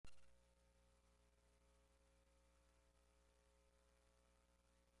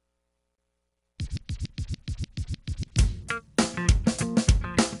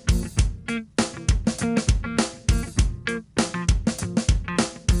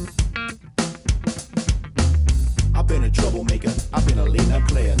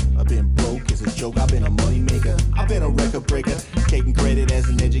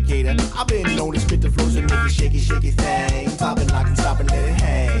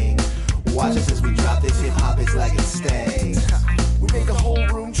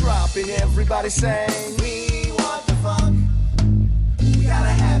Everybody saying, we want the funk. We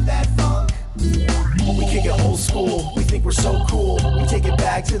gotta have that funk. We kick it old school. We think we're so cool. We take it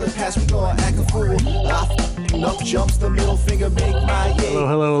back to the past. We gonna act a fool. Enough jumps, the middle finger make my yay. Hello,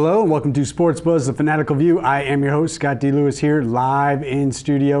 hello, hello, and welcome to Sports Buzz, the Fanatical View. I am your host, Scott D. Lewis, here live in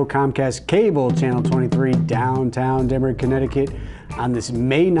studio, Comcast Cable, Channel 23, downtown Denver, Connecticut, on this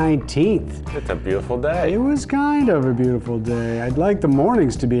May 19th. It's a beautiful day. It was kind of a beautiful day. I'd like the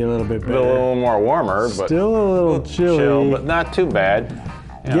mornings to be a little bit better. A little more warmer, but still a little chilly. Chill, but not too bad.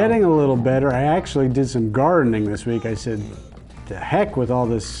 Getting a little better. I actually did some gardening this week. I said, the heck with all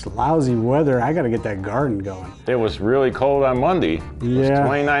this lousy weather, I got to get that garden going. It was really cold on Monday. It was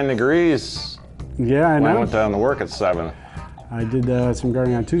 29 degrees. Yeah, I know. When I went down to work at 7. I did some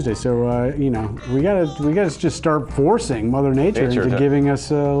gardening on Tuesday, so you know, we gotta just start forcing Mother Nature into giving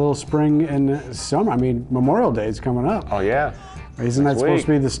us a little spring and summer. I mean, Memorial Day is coming up. Oh yeah. Isn't that supposed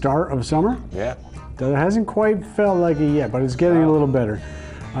to be the start of summer? Yeah. It hasn't quite felt like it yet, but it's getting a little better.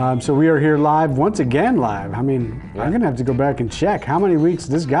 So we are here live, once again live. I mean, I'm gonna have to go back and check how many weeks.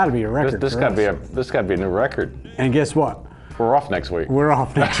 This got to be a record. This got to be a new record. And guess what? We're off next week. We're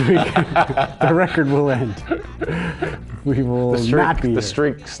off next week. The record will end. We will not be here. The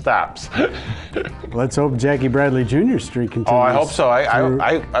streak stops. Let's hope Jackie Bradley Jr.'s streak continues. Oh, I hope so.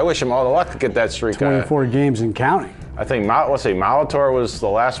 I wish him all the luck to get that streak. 24 games and counting. I think, let's see, Molitor was the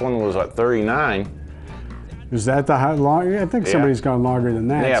last one, was what, 39? Is that the long? I think somebody's gone longer than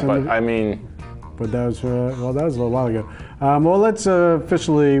that. Yeah, but I mean. But that was well, that was a little while ago. Well, let's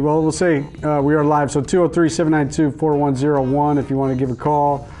officially. Well, we'll say we are live. So 203-792-4101. If you want to give a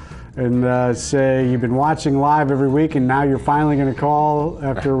call and say you've been watching live every week, and now you're finally going to call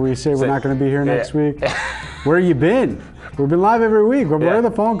after we say we're not going to be here next week. Where you been? We've been live every week. Where are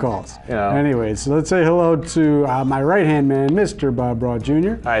the phone calls? You know. Anyways, so let's say hello to my right-hand man, Mr. Bob Broad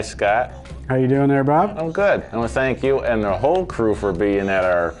Jr. Hi, Scott. How you doing there, Bob? I'm good. I want to thank you and the whole crew for being at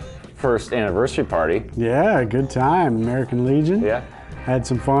our first anniversary party. Yeah, good time. American Legion. Yeah. Had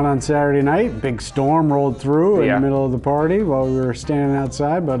some fun on Saturday night. Big storm rolled through in the middle of the party while we were standing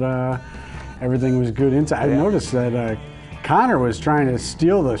outside, but everything was good inside. I noticed that Connor was trying to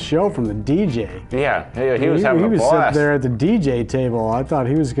steal the show from the DJ. Yeah, he was having a blast. He was sitting there at the DJ table. I thought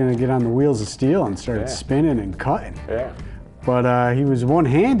he was going to get on the wheels of steel and start spinning and cutting. Yeah. But he was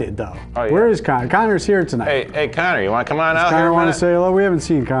one-handed, though. Oh, yeah. Where is Connor? Connor's here tonight. Hey, Connor, you want to come on out here? Connor want to say hello? We haven't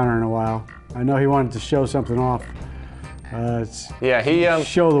seen Connor in a while. I know he wanted to show something off. He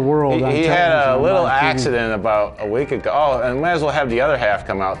show the world. He had a little accident about a week ago. Oh, and might as well have the other half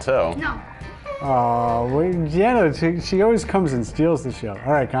come out too. No. Oh, Jenna, she always comes and steals the show.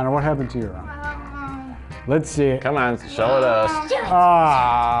 All right, Connor, what happened to your arm? Let's see it. Come on, show it us.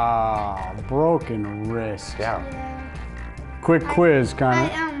 Ah, broken wrist. Yeah. Quick quiz, Connor.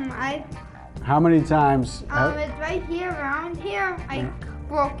 How many times? It's right here, around here. I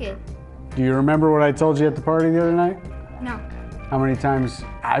broke it. Do you remember what I told you at the party the other night? No. How many times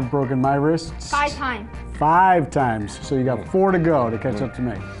I've broken my wrists? 5 times. 5 times. So you got 4 to go to catch up to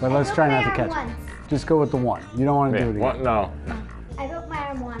me. But let's try not to catch up. Just go with the 1. You don't want to do it again. No. I broke my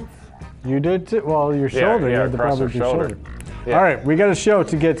arm once. You did too? Well, your shoulder. Yeah, you had the across problem the with your shoulder. Yeah. All right, we got a show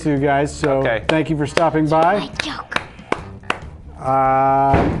to get to, guys. So thank you for stopping by. Joke.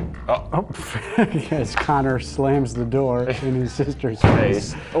 As Connor slams the door in his sister's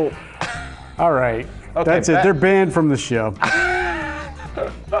face. Oh. All right. That's it. They're banned from the show.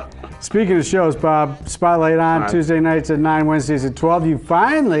 Speaking of shows, Bob, Spotlight on Tuesday nights at 9, Wednesdays at 12. You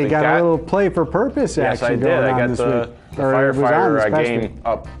finally got a little play for purpose action going on this week. Yes, I did. I got the firefighter game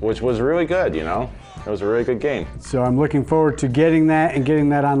up, which was really good, you know. It was a really good game. So I'm looking forward to getting that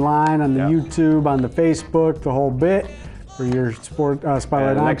online on the YouTube, on the Facebook, the whole bit for your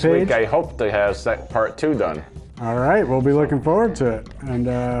Spotlight on next page. Next week, I hope to have part 2 done. All right, we'll be looking forward to it. And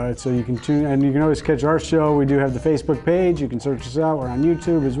so you can tune, and you can always catch our show. We do have the Facebook page. You can search us out. We're on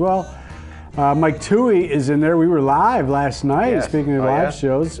YouTube as well. Mike Toohey is in there. We were live last night. Yes. Speaking of live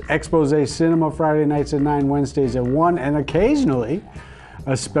shows, Expose Cinema Friday nights at 9, Wednesdays at 1, and occasionally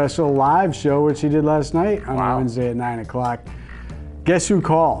a special live show, which he did last night on Wednesday at 9 o'clock. Guess who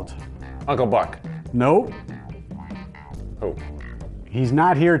called? Uncle Buck. Nope. Who? He's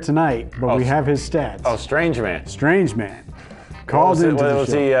not here tonight, but we have his stats. Oh, Strange Man. Strange Man. Called into the show. What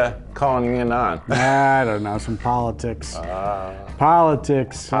was he calling in on? I don't know, some politics.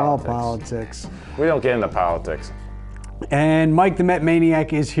 Politics, all politics. We don't get into politics. And Mike the Met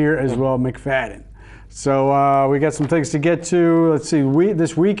Maniac is here as well, McFadden. So we got some things to get to. Let's see,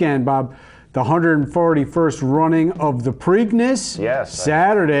 this weekend, Bob, the 141st running of the Preakness. Yes.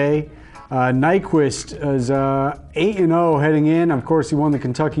 Saturday. Nyquist is 8-0 heading in. Of course, he won the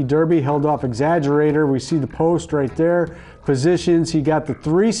Kentucky Derby, held off Exaggerator. We see the post right there. Positions, he got the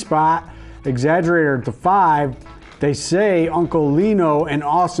 3 spot, Exaggerator at the 5. They say Uncle Lino and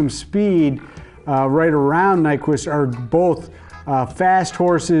Awesome Speed right around Nyquist are both fast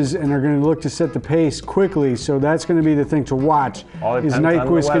horses and are going to look to set the pace quickly. So that's going to be the thing to watch. Is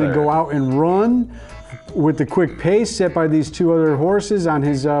Nyquist going to go out and run with the quick pace set by these 2 other horses on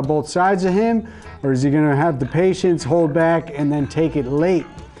his both sides of him, or is he going to have the patience, hold back, and then take it late?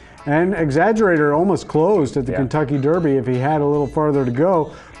 And Exaggerator almost closed at the Kentucky Derby if he had a little farther to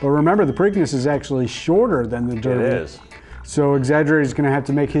go. But remember, the Preakness is actually shorter than the Derby. It is. So Exaggerator is going to have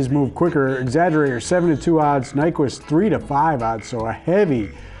to make his move quicker. Exaggerator 7-2 odds, Nyquist 3-5 odds. So a heavy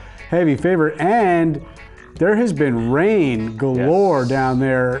favorite. And there has been rain galore down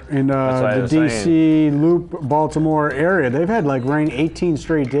there in the D.C., Loop, Baltimore area. They've had like rain 18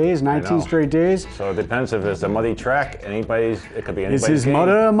 straight days, 19 straight days. So it depends if it's a muddy track. It could be anybody's Is his game.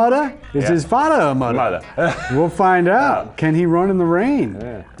 mudda a mudda? Is his fada a mudda? We'll find out. Can he run in the rain?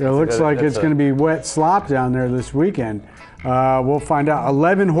 Yeah. It looks like it's going to be wet slop down there this weekend. We'll find out.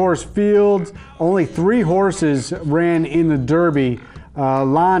 11 horse field. Only 3 horses ran in the Derby.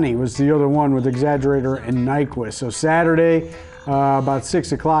 Lonnie was the other one with Exaggerator and Nyquist. So Saturday, about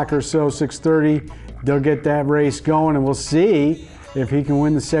 6 o'clock or so, 6:30, they'll get that race going, and we'll see if he can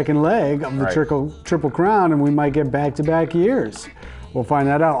win the second leg of the Triple Crown, and we might get back-to-back years. We'll find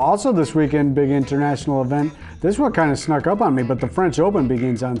that out. Also this weekend, big international event. This one kind of snuck up on me, but the French Open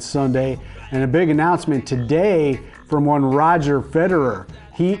begins on Sunday, and a big announcement today from one Roger Federer.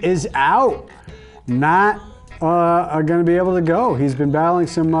 He is out. Not going to be able to go. He's been battling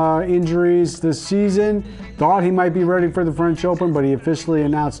some injuries this season. Thought he might be ready for the French Open, but he officially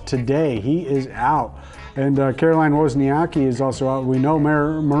announced today he is out. And Caroline Wozniacki is also out. We know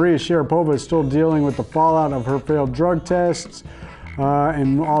Maria Sharapova is still dealing with the fallout of her failed drug tests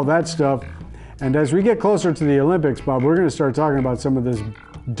and all that stuff. And as we get closer to the Olympics, Bob, we're going to start talking about some of this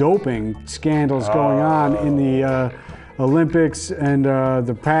doping scandals going on in the Olympics and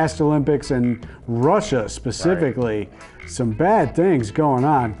the past Olympics and Russia specifically. Some bad things going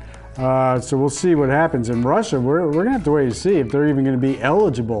on. So we'll see what happens in Russia. We're going to have to wait to see if they're even going to be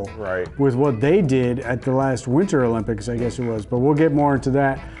eligible with what they did at the last Winter Olympics, I guess it was. But we'll get more into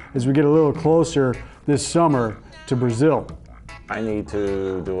that as we get a little closer this summer to Brazil. I need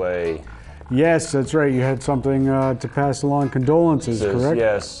to do a... Yes, that's right. You had something to pass along condolences, correct?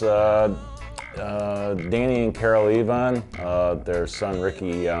 Yes. Danny and Carol Ivan, their son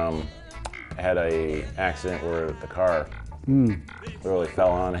Ricky, had a accident where the car really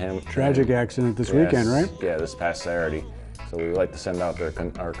fell on him. Tragic accident this weekend, right? Yeah, this past Saturday. So we would like to send out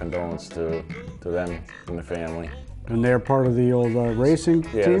our condolence to them and the family. And they're part of the old racing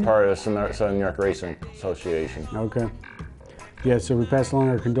team? Yeah, they're part of the Southern New York Racing Association. Okay. Yeah, so we pass along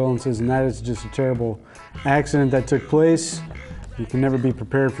our condolences, and that is just a terrible accident that took place. You can never be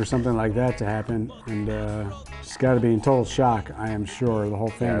prepared for something like that to happen, and just got to be in total shock, I am sure, the whole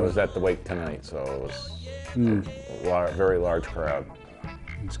family. Yeah, I was at the wake tonight, so it was a very large crowd.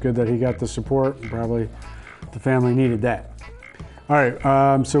 It's good that he got the support. Probably the family needed that. All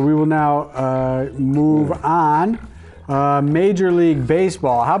right, so we will now move on. Major League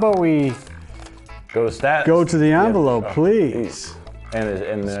Baseball. How about we go to stats? Go to the envelope, please.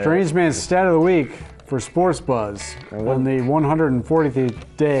 And Strange Man's Stat of the Week for Sports Buzz on the 140th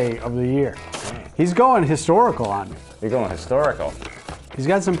day of the year. He's going historical on me. You're going historical. He's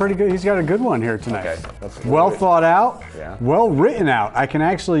got some pretty good. He's got a good one here tonight. Okay. Well thought out. Yeah. Well written out. I can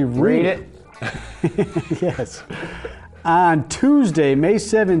actually read it. Yes. On Tuesday, May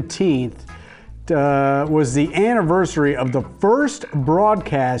 17th, was the anniversary of the first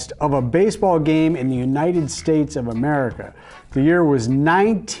broadcast of a baseball game in the United States of America. The year was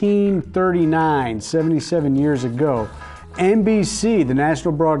 1939, 77 years ago. NBC, the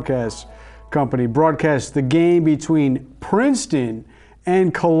national broadcast company, broadcast the game between Princeton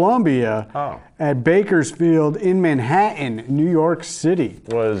and Columbia at Bakersfield in Manhattan, New York City.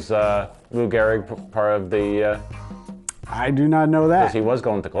 Was Lou Gehrig part of the... I do not know that. Because he was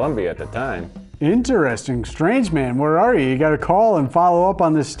going to Columbia at the time. Interesting. Strange Man, where are you? You got to call and follow up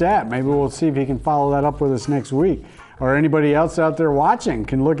on this stat. Maybe we'll see if he can follow that up with us next week. Or anybody else out there watching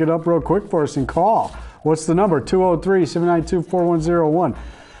can look it up real quick for us and call. What's the number? 203-792-4101.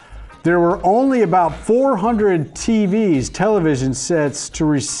 There were only about 400 television sets to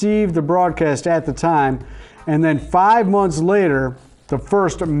receive the broadcast at the time. And then 5 months later, the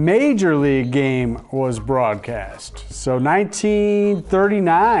first major league game was broadcast. So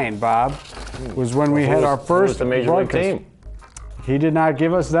 1939, Bob, was when we had our first the major league team. He did not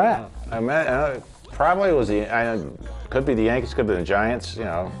give us that. Probably was could be the Yankees, could be the Giants. You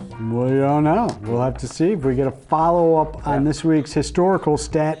know. We don't know. We'll have to see if we get a follow-up on this week's historical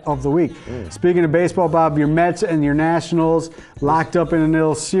stat of the week. Speaking of baseball, Bob, your Mets and your Nationals locked up in a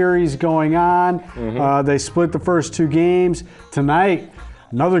little series going on. They split the first 2 games. Tonight,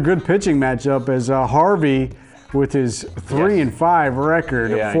 another good pitching matchup as Harvey, with his 3-5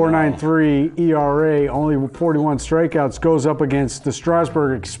 record, 4.93 ERA, only 41 strikeouts, goes up against the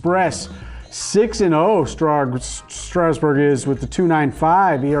Strasburg Express. 6-0 Strasburg is with the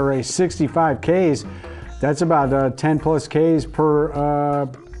 2.95 ERA, 65 Ks. That's about 10 plus Ks per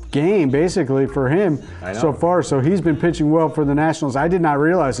game, basically, for him so far. So he's been pitching well for the Nationals. I did not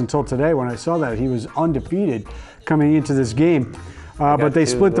realize until today when I saw that he was undefeated coming into this game. But they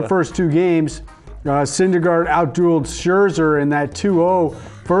split the first 2 games. Syndergaard outdueled Scherzer in that 2-0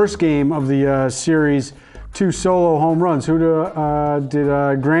 first game of the series. 2 solo home runs. Did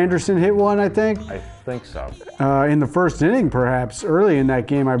Granderson hit one, I think? I think so. In the first inning, perhaps, early in that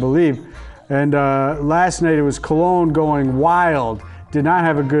game, I believe. And last night it was Cologne going wild. Did not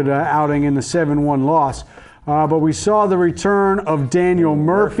have a good outing in the 7-1 loss. But we saw the return of Daniel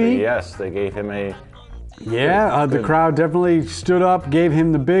Murphy. Yes, they gave him a... Yeah, the crowd definitely stood up, gave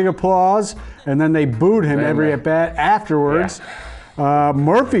him the big applause, and then they booed him every at-bat afterwards. Yeah.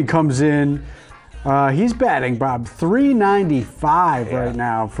 Murphy comes in. He's batting, Bob, 395 right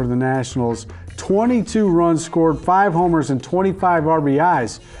now for the Nationals. 22 runs scored, 5 homers, and 25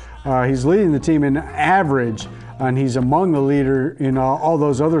 RBIs. He's leading the team in average, and he's among the leader in all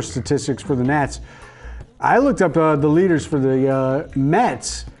those other statistics for the Nats. I looked up the leaders for the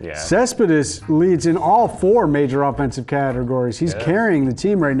Mets. Yeah. Cespedes leads in all 4 major offensive categories. He's carrying the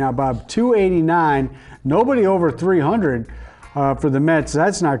team right now, Bob. 289. Nobody over 300 for the Mets.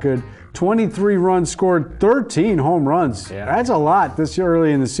 That's not good. 23 runs scored, 13 home runs. Yeah. That's a lot this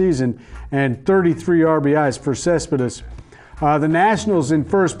early in the season, and 33 RBIs for Cespedes. The Nationals in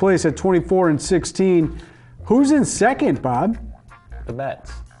first place at 24-16. Who's in second, Bob? The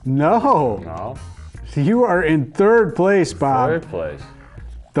Mets. No. You are in third place, Bob. Third place.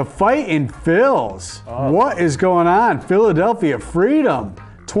 The fight in Phils. What is going on? Philadelphia Freedom.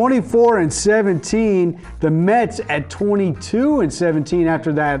 24-17. The Mets at 22-17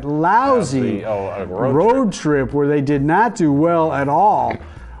 after that lousy road trip where they did not do well at all.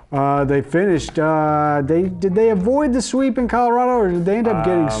 They finished. Did they avoid the sweep in Colorado, or did they end up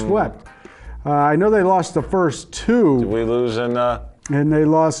getting swept? I know they lost the first 2. Did we lose in? And they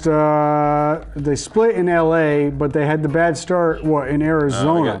lost. They split in LA, but they had the bad start. In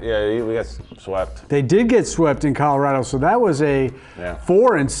Arizona? We got swept. They did get swept in Colorado, so that was a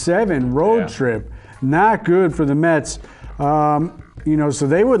 4-7 road trip. Not good for the Mets. So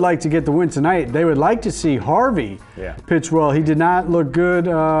they would like to get the win tonight. They would like to see Harvey pitch well. He did not look good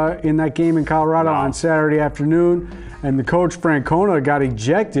in that game in Colorado on Saturday afternoon, and the coach Francona got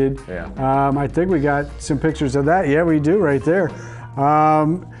ejected. I think we got some pictures of that. Yeah, we do right there.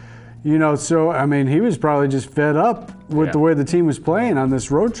 So I mean, he was probably just fed up with the way the team was playing on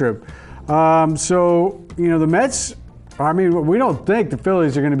this road trip. The Mets, I mean, we don't think the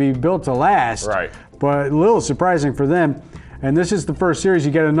Phillies are going to be built to last. Right. But a little surprising for them. And this is the first series.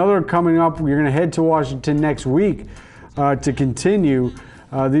 You get another coming up. You're going to head to Washington next week to continue.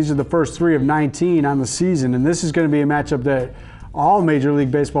 These are the first 3 of 19 on the season. And this is going to be a matchup that all Major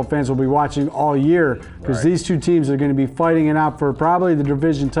League Baseball fans will be watching all year, because these 2 teams are going to be fighting it out for probably the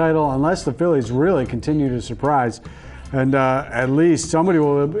division title, unless the Phillies really continue to surprise. And at least somebody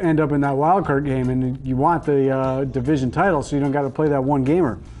will end up in that wild card game, and you want the division title, so you don't got to play that one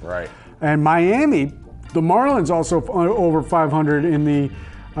gamer. Right. And Miami, the Marlins also over 500 in the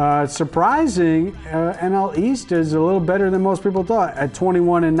surprising NL East is a little better than most people thought. At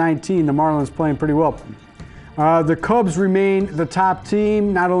 21-19, the Marlins playing pretty well. The Cubs remain the top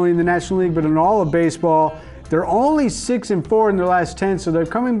team, not only in the National League, but in all of baseball. They're only 6-4 in their last 10, so they're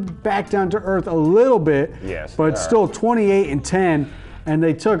coming back down to earth a little bit. Yes, but still 28-10, and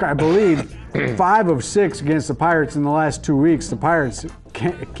they took, I believe, 5 of 6 against the Pirates in the last 2 weeks. The Pirates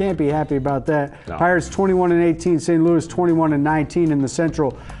can't be happy about that. No. Pirates 21-18, St. Louis 21-19 in the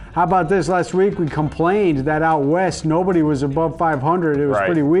Central. How about this? Last week we complained that out west nobody was above 500. It was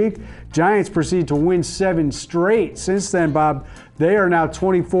pretty weak. Giants proceed to win 7 straight. Since then, Bob, they are now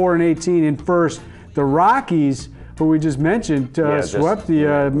 24-18 in first. The Rockies, who we just mentioned, swept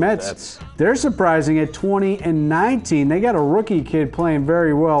the Mets. They're surprising at 20-19. They got a rookie kid playing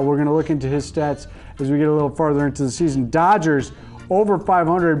very well. We're going to look into his stats as we get a little farther into the season. Dodgers over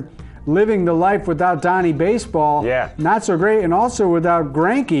 500. Living the life without Donnie Baseball. Not so great. And also without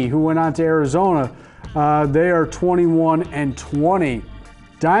Greinke, who went on to Arizona. They are 21-20.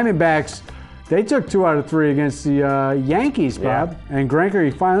 Diamondbacks, they took 2 out of 3 against the Yankees, Bob. Yeah. And Greinke,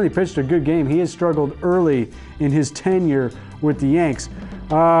 he finally pitched a good game. He has struggled early in his tenure with the Yanks.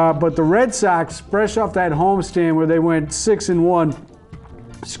 But the Red Sox, fresh off that homestand where they went 6-1,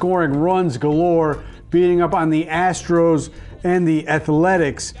 scoring runs galore, beating up on the Astros and the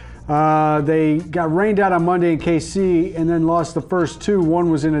Athletics. They got rained out on Monday in KC and then lost the first 2. One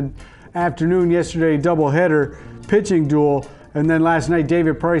was in an afternoon yesterday, doubleheader pitching duel. And then last night,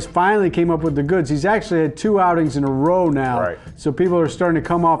 David Price finally came up with the goods. He's actually had 2 outings in a row now. Right. So people are starting to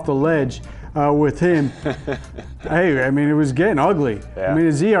come off the ledge with him. Hey, I mean, it was getting ugly. Yeah. I mean,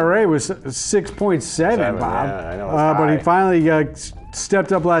 his ERA was 6.7, Bob. Yeah, I know, it's but he high. finally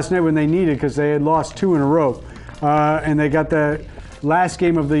stepped up last night when they needed because they had lost 2 in a row. And they got the last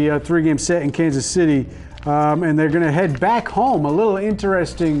game of the 3-game set in Kansas City. And they're going to head back home. A little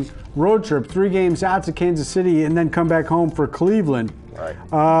interesting road trip. 3 games out to Kansas City and then come back home for Cleveland. Right.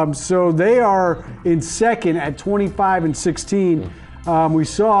 So they are in second at 25-16. We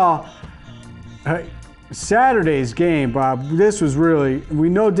saw Saturday's game, Bob. This was really, we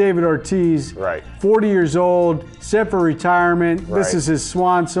know David Ortiz, Right. 40 years old, set for retirement. This Right. is his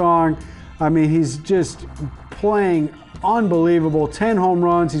swan song. I mean, he's just playing unbelievable. 10 home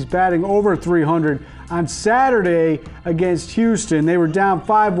runs. He's batting over 300. On Saturday against Houston, they were down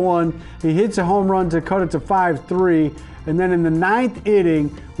 5-1. He hits a home run to cut it to 5-3. And then in the 9th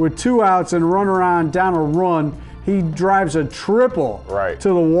inning, with 2 outs and a runner on, down a run, he drives a triple Right. to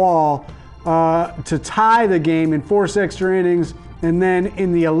the wall to tie the game and force extra innings. And then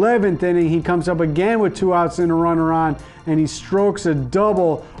in the 11th inning, he comes up again with 2 outs and a runner on, and he strokes a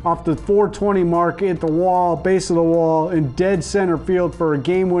double off the 420 mark at the wall, base of the wall, in dead center field for a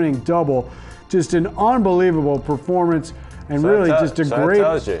game-winning double. Just an unbelievable performance, and really just a great. That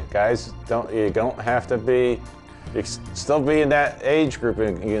tells you, guys, you don't have to be. You can still be in that age group,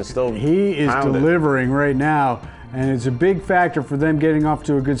 and you can still. He is pound it. delivering right now, and it's a big factor for them getting off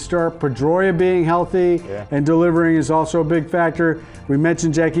to a good start. Pedroia being healthy and delivering is also a big factor. We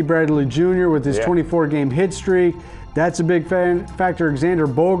mentioned Jackie Bradley Jr. with his 24-game hit streak. That's a big factor.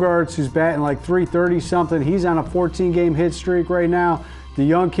 Xander Bogaerts, who's batting like 330 something, he's on a 14-game hit streak right now. The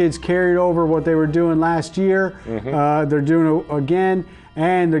young kids carried over what they were doing last year. They're doing it again,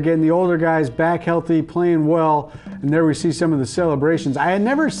 and they're getting the older guys back healthy, playing well. And there we see some of the celebrations. I had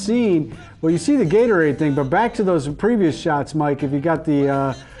never seen, well, you see the Gatorade thing, but back to those previous shots, Mike, if you got the,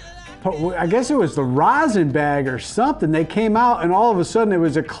 I guess it was the rosin bag or something. They came out, and all of a sudden it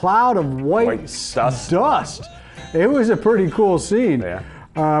was a cloud of white dust. It was a pretty cool scene,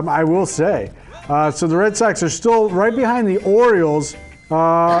 I will say. So the Red Sox are still right behind the Orioles,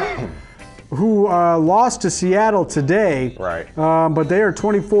 who lost to Seattle today. Right. But they are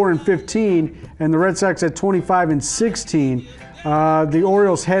 24-15, and the Red Sox at 25-16. The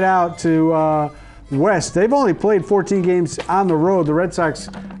Orioles head out to West. They've only played 14 games on the road. The Red Sox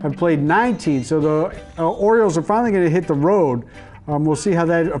have played 19, so the Orioles are finally going to hit the road. We'll see how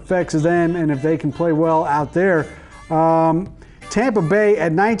that affects them and if they can play well out there. Tampa Bay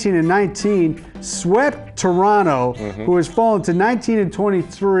at 19-19 swept Toronto, who has fallen to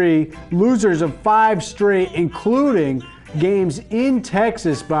 19-23, losers of 5 straight, including games in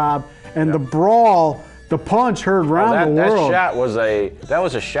Texas, Bob, and the brawl, the punch heard around the world. That was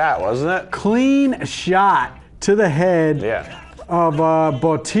a shot, wasn't it? Clean shot to the head of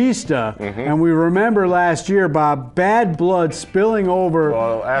Bautista, and we remember last year, Bob, bad blood spilling over.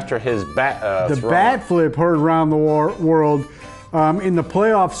 Well, after his bat, the bat flip heard around the world. In the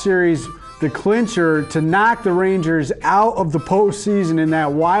playoff series, the clincher to knock the Rangers out of the postseason in that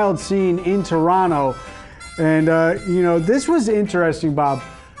wild scene in Toronto. And, this was interesting, Bob.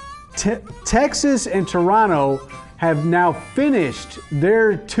 Texas and Toronto have now finished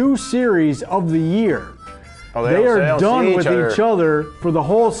their 2 series of the year. Oh, they are done with each other for the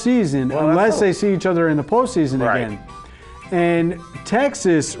whole season, unless they see each other in the postseason again. And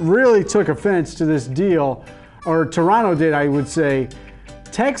Texas really took offense to this deal. Or Toronto did, I would say.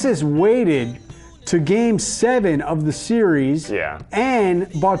 Texas waited to Game 7 of the series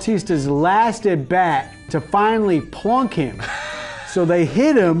and Bautista's last at bat to finally plunk him. So they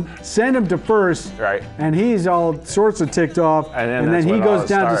hit him, send him to first, and he's all sorts of ticked off. And then he goes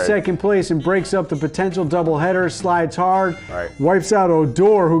down to second place and breaks up the potential doubleheader, slides hard, wipes out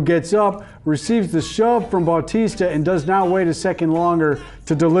Odor, who gets up, receives the shove from Bautista, and does not wait a second longer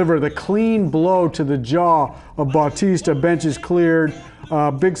to deliver the clean blow to the jaw of Bautista. Bench is cleared.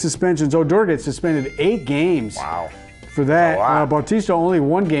 Big suspensions. Odor gets suspended 8 games for that. Oh, wow. Bautista only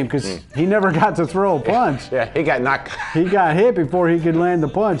one game because he never got to throw a punch. Yeah, he got knocked. He got hit before he could land the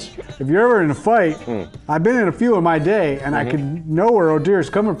punch. If you're ever in a fight, I've been in a few in my day, and I can know where O'Deer's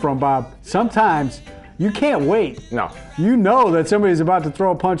coming from, Bob. Sometimes you can't wait. No. You know that somebody's about to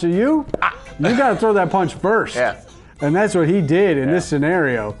throw a punch at you. You got to throw that punch first. Yeah. And that's what he did in this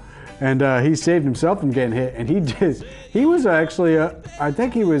scenario. And he saved himself from getting hit. And he was actually, I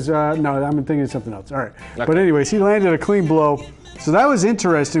think he was, no, I'm thinking of something else. All right. Okay. But anyways, he landed a clean blow. So that was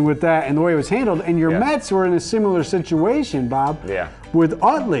interesting with that and the way it was handled. And your Mets were in a similar situation, Bob. Yeah. With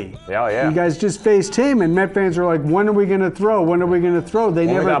Utley. Yeah, yeah. You guys just faced him, and Met fans were like, when are we going to throw? When are we going to throw? They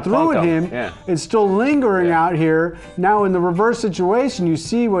never threw at him. Yeah. It's still lingering out here. Now, in the reverse situation, you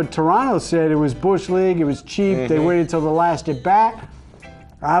see what Toronto said. It was Bush League. It was cheap. They waited till the last at bat.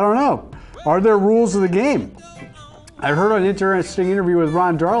 I don't know. Are there rules of the game? I heard an interesting interview with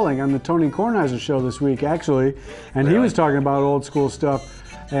Ron Darling on the Tony Kornheiser show this week, actually, and he was talking about old school stuff.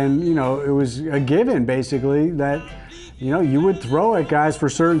 And, you know, it was a given, basically, that, you know, you would throw at guys for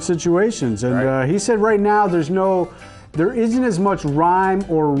certain situations. And he said right now there isn't as much rhyme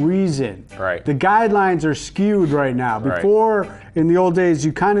or reason. Right. The guidelines are skewed right now. Before, in the old days,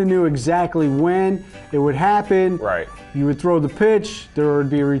 you kind of knew exactly when it would happen. Right. You would throw the pitch, there would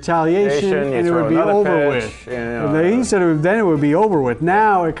be a retaliation, and it would be another over pitch, with. you know. And he said then it would be over with.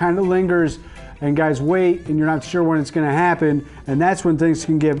 Now it kind of lingers, and guys wait, and you're not sure when it's going to happen, and that's when things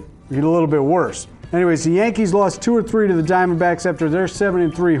can get a little bit worse. Anyways, the Yankees lost 2 or 3 to the Diamondbacks after their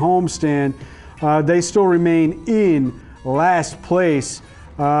 7-3 homestand. They still remain in last place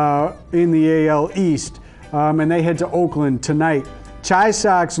in the AL East, and they head to Oakland tonight. Chi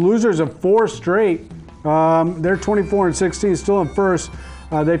Sox, losers of 4 straight. They're 24-16, still in first.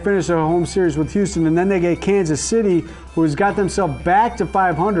 They finish a home series with Houston, and then they get Kansas City, who's got themselves back to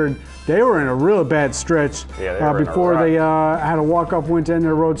 500. They were in a real bad stretch before they had a walk-off win to end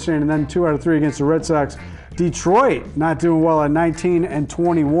their road stand, and then 2 out of 3 against the Red Sox. Detroit not doing well at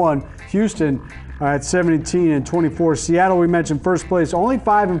 19-21. Houston at 17-24. Seattle, we mentioned first place, only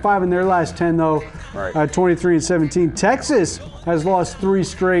 5-5 in their last 10 though. At 23-17. Texas has lost 3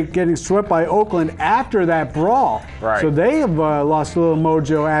 straight, getting swept by Oakland after that brawl. So they have lost a little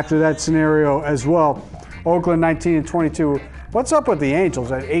mojo after that scenario as well. Oakland 19-22. What's up with the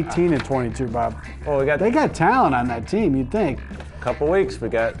Angels at 18-22, Bob? Well, they got talent on that team, you'd think. Couple weeks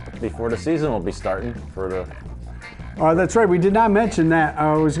before the season will be starting for the. That's right. We did not mention that.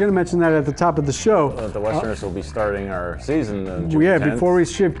 I was going to mention that at the top of the show. The Westerners will be starting our season on June 10th. Before we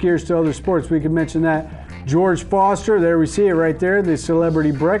shift gears to other sports, we can mention that. George Foster, there we see it right there, the Celebrity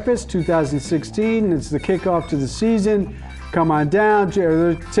Breakfast 2016. It's the kickoff to the season. Come on down.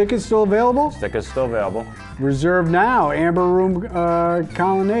 Are the tickets still available? Tickets still available. Reserve now. Amber Room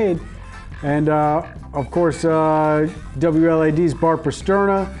Colonnade. And, of course, WLAD's Bart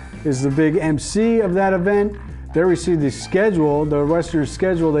Pasterna is the big MC of that event. There we see the schedule, the Westerners'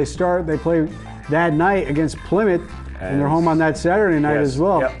 schedule. They play that night against Plymouth, and they're home on that Saturday night as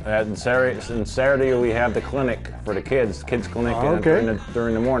well. Yep. And Saturday we have the clinic for the kids clinic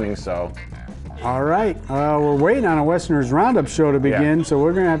during the morning. So. All right, we're waiting on a Westerners Roundup show to begin, so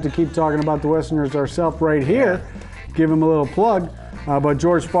we're going to have to keep talking about the Westerners ourselves right here. Give them a little plug. But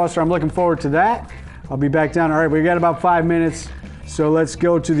George Foster, I'm looking forward to that. I'll be back down. All right, we got about 5 minutes. So let's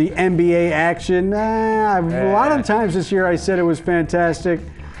go to the NBA action. A lot of times this year I said it was fantastic.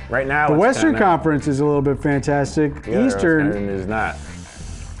 Right now, the Western Conference is a little bit fantastic. Eastern is not.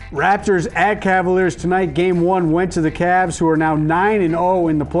 Raptors at Cavaliers tonight. Game 1 went to the Cavs, who are now 9-0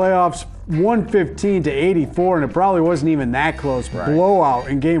 in the playoffs, 115-84, and it probably wasn't even that close. Blowout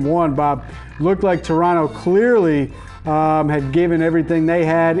in Game 1, Bob. Looked like Toronto clearly had given everything they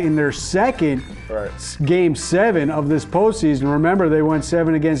had in their second Game 7 of this postseason. Remember, they went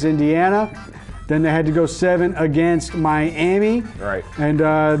 7 against Indiana. Then they had to go 7 against Miami. And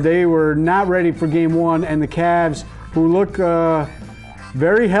they were not ready for Game 1. And the Cavs, who look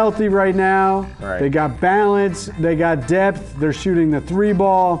very healthy right now. They got balance. They got depth. They're shooting the 3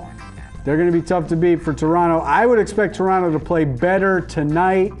 ball. They're going to be tough to beat for Toronto. I would expect Toronto to play better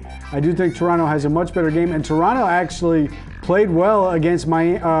tonight. I do think Toronto has a much better game, and Toronto actually played well against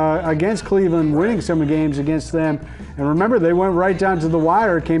Cleveland, winning some games against them. And remember, they went right down to the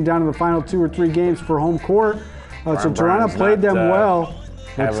wire. It came down to the final 2 or 3 games for home court. So Toronto played them well.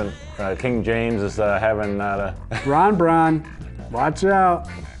 King James is having not a. Bron, watch out.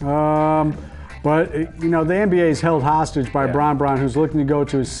 But, you know, the NBA is held hostage by Bron, who's looking to go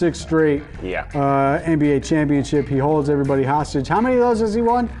to his 6th straight NBA championship. He holds everybody hostage. How many of those has he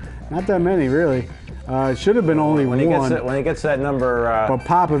won? Not that many, really. It should have been only when one. When he gets that number. But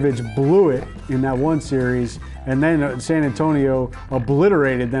Popovich blew it in that one series, and then San Antonio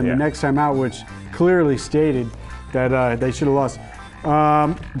obliterated them the next time out, which clearly stated that they should have lost.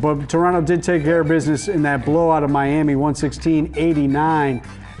 But Toronto did take care of business in that blowout of Miami, 116-89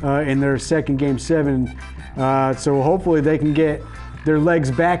 in their second Game 7. So hopefully they can get their legs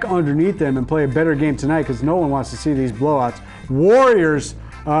back underneath them and play a better game tonight, because no one wants to see these blowouts. Warriors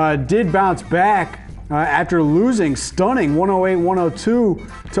did bounce back after losing stunning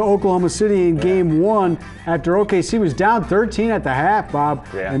 108-102 to Oklahoma City in Game 1 after OKC was down 13 at the half, Bob.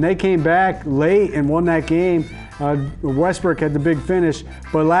 And they came back late and won that game. Westbrook had the big finish.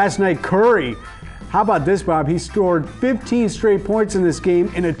 But last night, Curry, how about this, Bob? He scored 15 straight points in this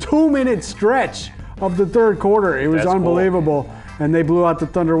game in a 2-minute stretch of the third quarter. It was unbelievable. Cool. And they blew out the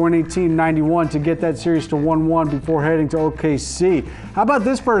Thunder 118-91 to get that series to 1-1 before heading to OKC. How about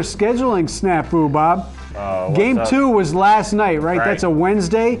this for a scheduling snafu, Bob? Game 2 was last night, right? That's a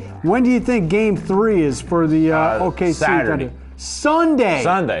Wednesday. When do you think Game 3 is for the OKC Saturday. Thunder?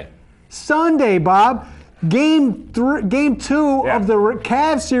 Sunday. Sunday, Bob. Game 2 of the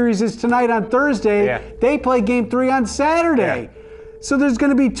Cavs series is tonight on Thursday. They play Game 3 on Saturday. So there's going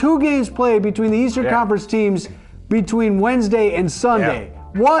to be 2 games played between the Eastern Conference teams between Wednesday and Sunday.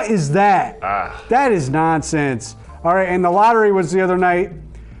 What is that? That is nonsense. All right, and the lottery was the other night.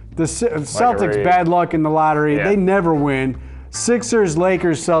 The Celtics, bad luck in the lottery. They never win. Sixers,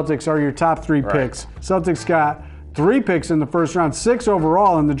 Lakers, Celtics are your top 3 picks. Celtics got 3 picks in the first round, 6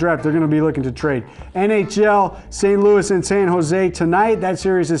 overall in the draft. They're going to be looking to trade. NHL, St. Louis and San Jose tonight. That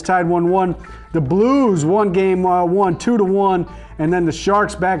series is tied 1-1. The Blues won Game 1, 2-1. And then the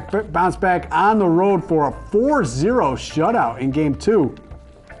Sharks bounce back on the road for a 4-0 shutout in Game 2.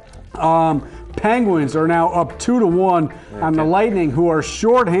 Penguins are now up 2-1 on the Lightning, who are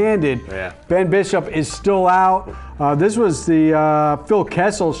shorthanded. Ben Bishop is still out. This was the Phil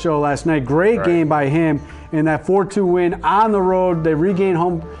Kessel show last night. Great game by him in that 4-2 win on the road. They regain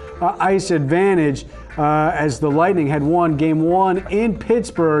home ice advantage as the Lightning had won Game 1 in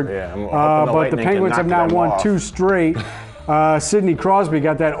Pittsburgh. But the Penguins have now won 2 straight. Sidney Crosby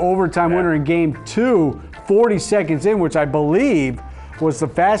got that overtime winner in Game 2, 40 seconds in, which I believe was the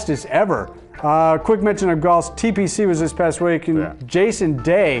fastest ever. Quick mention of golf, TPC was this past week, and Jason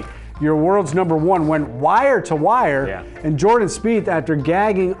Day, your world's #1, went wire to wire, and Jordan Spieth, after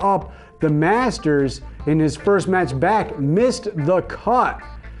gagging up the Masters in his first match back, missed the cut.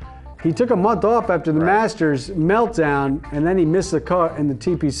 He took a month off after the Masters meltdown, and then he missed the cut in the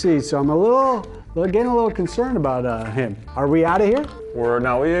TPC, so I'm getting a little concerned about him. Are we out of here? We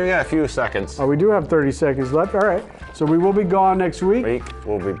got a few seconds. Oh, we do have 30 seconds left. All right. So we will be gone next week.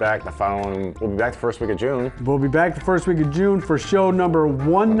 We'll be back We'll be back the first week of June. We'll be back the first week of June for show number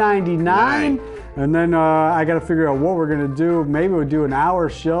 199. And then I got to figure out what we're going to do. Maybe we'll do an hour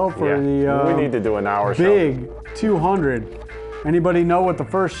show for the we need to do an hour big 200. Anybody know what the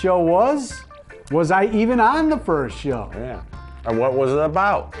first show was? Was I even on the first show? And what was it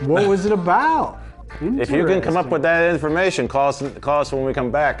about? What was it about? If you can come up with that information, call us when we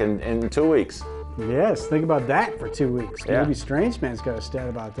come back in 2 weeks. Yes, think about that for 2 weeks. Maybe Strange Man's got a stat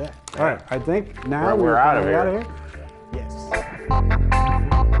about that. All right, I think now we're out of here.